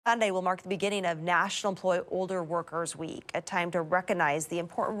Sunday will mark the beginning of National Employee Older Workers Week, a time to recognize the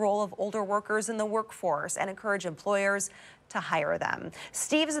important role of older workers in the workforce and encourage employers to hire them.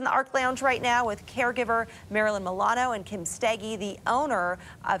 Steve is in the ARC Lounge right now with caregiver Marilyn Milano and Kim Stege, the owner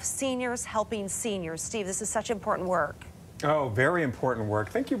of Seniors Helping Seniors. Steve, this is such important work. Oh, very important work.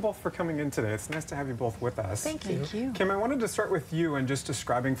 Thank you both for coming in today. It's nice to have you both with us. Thank you. Thank you. Kim, I wanted to start with you and just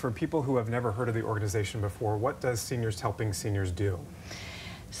describing for people who have never heard of the organization before, what does Seniors Helping Seniors do?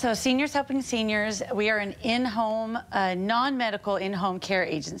 So Seniors Helping Seniors, we are an in-home, non-medical in-home care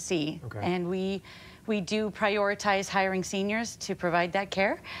agency. Okay. And we do prioritize hiring seniors to provide that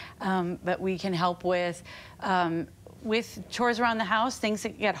care, but we can help with chores around the house, things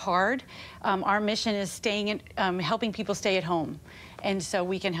that get hard. Our mission is helping people stay at home. And so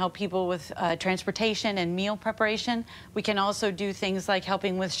we can help people with transportation and meal preparation. We can also do things like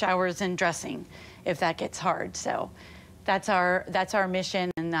helping with showers and dressing if that gets hard. So that's our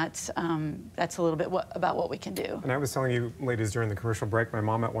mission, and that's a little bit about what we can do. And I was telling you, ladies, during the commercial break, my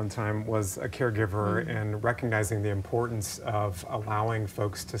mom at one time was a caregiver, and recognizing the importance of allowing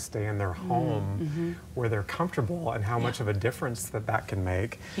folks to stay in their home where they're comfortable, and how much of a difference that can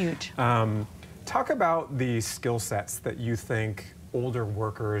make. Huge. Talk about the skill sets that you think older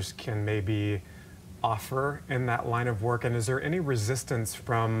workers can maybe offer in that line of work, and is there any resistance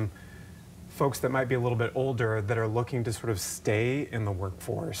from folks that might be a little bit older that are looking to sort of stay in the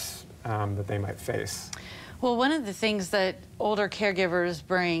workforce that they might face? Well, one of the things that older caregivers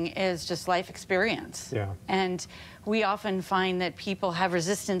bring is just life experience. Yeah. And we often find that people have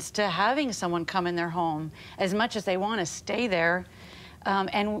resistance to having someone come in their home as much as they want to stay there.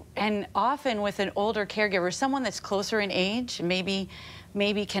 And often with an older caregiver, someone that's closer in age, maybe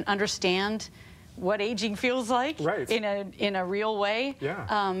can understand what aging feels like, right, in a real way.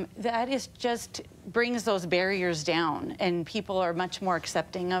 Yeah. That is just brings those barriers down, and people are much more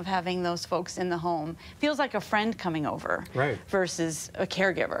accepting of having those folks in the home. Feels like a friend coming over, right, versus a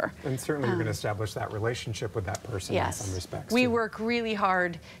caregiver. And certainly you're going to establish that relationship with that person in some respects. We work really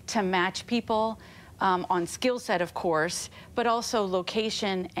hard to match people on skill set, of course, but also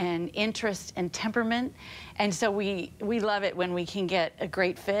location and interest and temperament. And so we love it when we can get a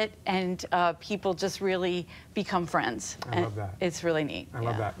great fit and people just really become friends. I love that. It's really neat. I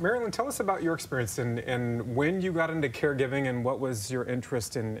love that. Marilyn, tell us about your experience and when you got into caregiving, and what was your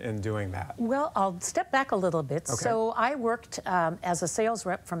interest in doing that? Well, I'll step back a little bit. Okay. So I worked as a sales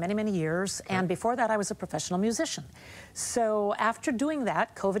rep for many, many years, and before that I was a professional musician. So after doing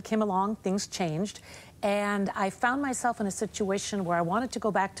that, COVID came along, things changed, and I found myself in a situation where I wanted to go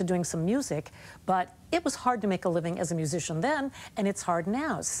back to doing some music, but it was hard to make a living as a musician then, and it's hard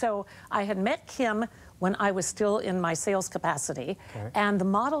now. So I had met Kim when I was still in my sales capacity, and the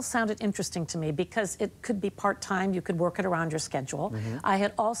model sounded interesting to me because it could be part-time, you could work it around your schedule. I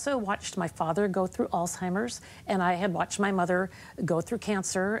had also watched my father go through Alzheimer's, and I had watched my mother go through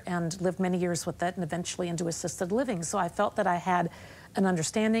cancer and lived many years with that and eventually into assisted living. So I felt that I had an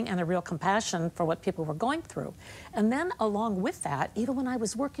understanding and a real compassion for what people were going through. And then along with that, even when I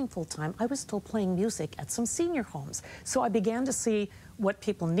was working full-time, I was still playing music at some senior homes. So I began to see what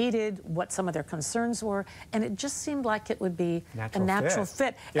people needed, what some of their concerns were, and it just seemed like it would be a natural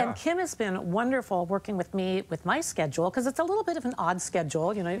fit. Yeah. And Kim has been wonderful working with me with my schedule, because it's a little bit of an odd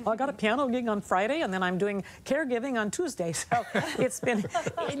schedule. You know, I got a piano gig on Friday, and then I'm doing caregiving on Tuesday. So it's been,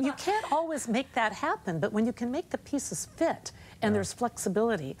 you can't always make that happen, but when you can make the pieces fit, and there's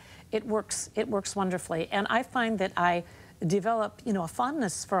flexibility, it works wonderfully. And I find that I develop, a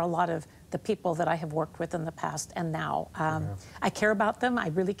fondness for a lot of the people that I have worked with in the past and now. I care about them. I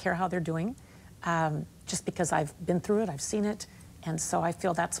really care how they're doing, just because I've been through it, I've seen it, and so I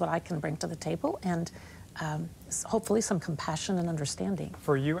feel that's what I can bring to the table, and hopefully some compassion and understanding.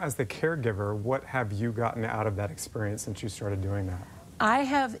 For you as the caregiver, what have you gotten out of that experience since you started doing that? I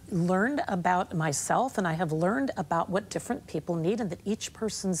have learned about myself, and I have learned about what different people need, and that each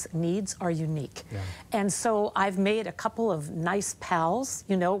person's needs are unique. Yeah. And so I've made a couple of nice pals,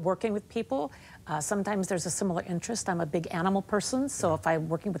 working with people. Sometimes there's a similar interest. I'm a big animal person, so if I'm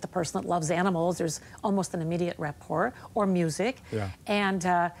working with a person that loves animals, there's almost an immediate rapport, or music. Yeah.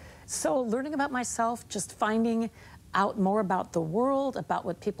 And so learning about myself, just finding out more about the world, about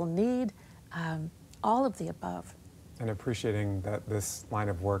what people need, all of the above. And appreciating that this line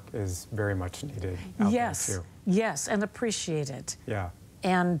of work is very much needed out there too. Yes, and appreciated. Yeah.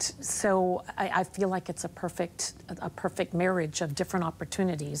 And so I feel like it's a perfect marriage of different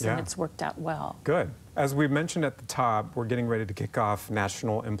opportunities, and it's worked out well. Good. As we mentioned at the top, we're getting ready to kick off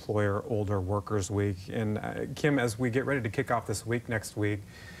National Employer Older Workers Week. And Kim, as we get ready to kick off this week next week,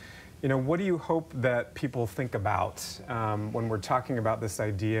 You know, what do you hope that people think about when we're talking about this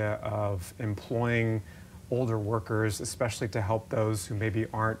idea of employing older workers, especially to help those who maybe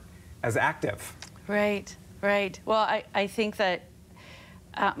aren't as active? Right, right. Well, I think that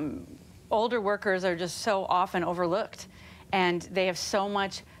older workers are just so often overlooked, and they have so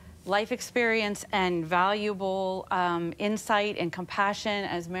much life experience and valuable insight and compassion,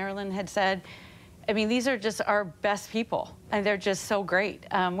 as Marilyn had said. I mean, these are just our best people, and they're just so great.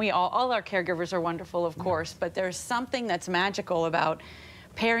 All our caregivers are wonderful, of course, but there's something that's magical about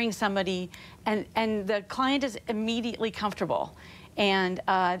pairing somebody, and the client is immediately comfortable, and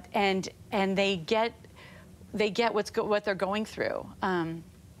they get what they're going through.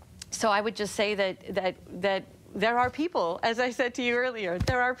 So I would just say that there are people, as I said to you earlier,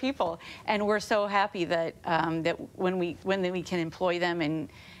 there are people, and we're so happy that when we can employ them and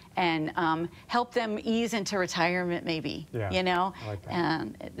help them ease into retirement, maybe. Yeah, you know, I like that.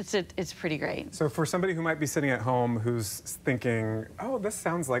 and it's pretty great. So for somebody who might be sitting at home who's thinking, oh, this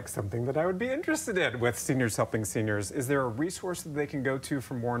sounds like something that I would be interested in with Seniors Helping Seniors, is there a resource that they can go to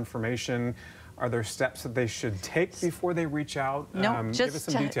for more information? Are there steps that they should take before they reach out? No, give us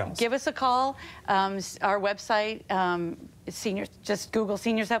just some details. give us a call. Our website, seniors. Just Google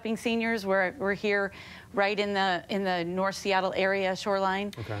Seniors Helping Seniors. We're here, right in the North Seattle area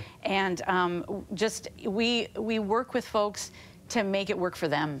shoreline. Okay. And we work with folks to make it work for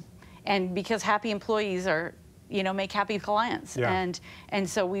them, and because happy employees are, you know, make happy clients. Yeah. And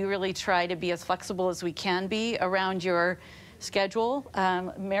so we really try to be as flexible as we can be around your schedule.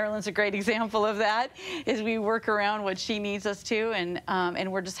 Marilyn's a great example of that, is we work around what she needs us to,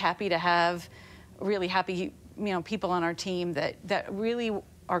 and we're just happy to have really happy, you know, people on our team that really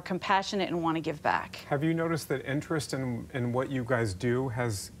are compassionate and want to give back. Have you noticed that interest in what you guys do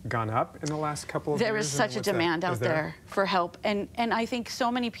has gone up in the last couple of years? There is such a demand out there for help, and I think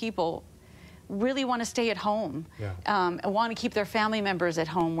so many people really want to stay at home, and want to keep their family members at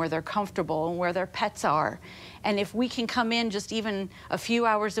home where they're comfortable and where their pets are. And if we can come in just even a few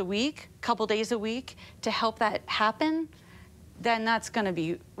hours a week, a couple days a week, to help that happen, then that's going to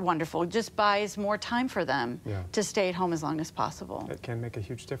be wonderful. It just buys more time for them to stay at home as long as possible. It can make a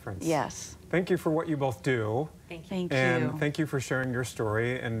huge difference. Yes. Thank you for what you both do. Thank you. And thank you for sharing your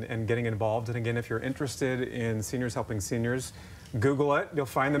story and getting involved. And again, if you're interested in Seniors Helping Seniors, Google it. You'll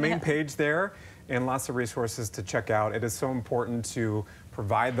find the main page there and lots of resources to check out. It is so important to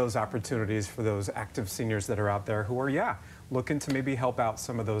provide those opportunities for those active seniors that are out there who are, looking to maybe help out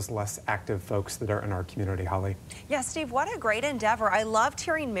some of those less active folks that are in our community. Holly? Yeah, Steve, what a great endeavor. I loved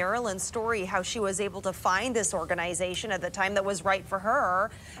hearing Marilyn's story, how she was able to find this organization at the time that was right for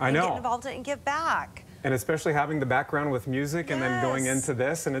her. And get involved in it and give back. And especially having the background with music and then going into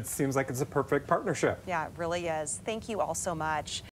this, and it seems like it's a perfect partnership. Yeah, it really is. Thank you all so much.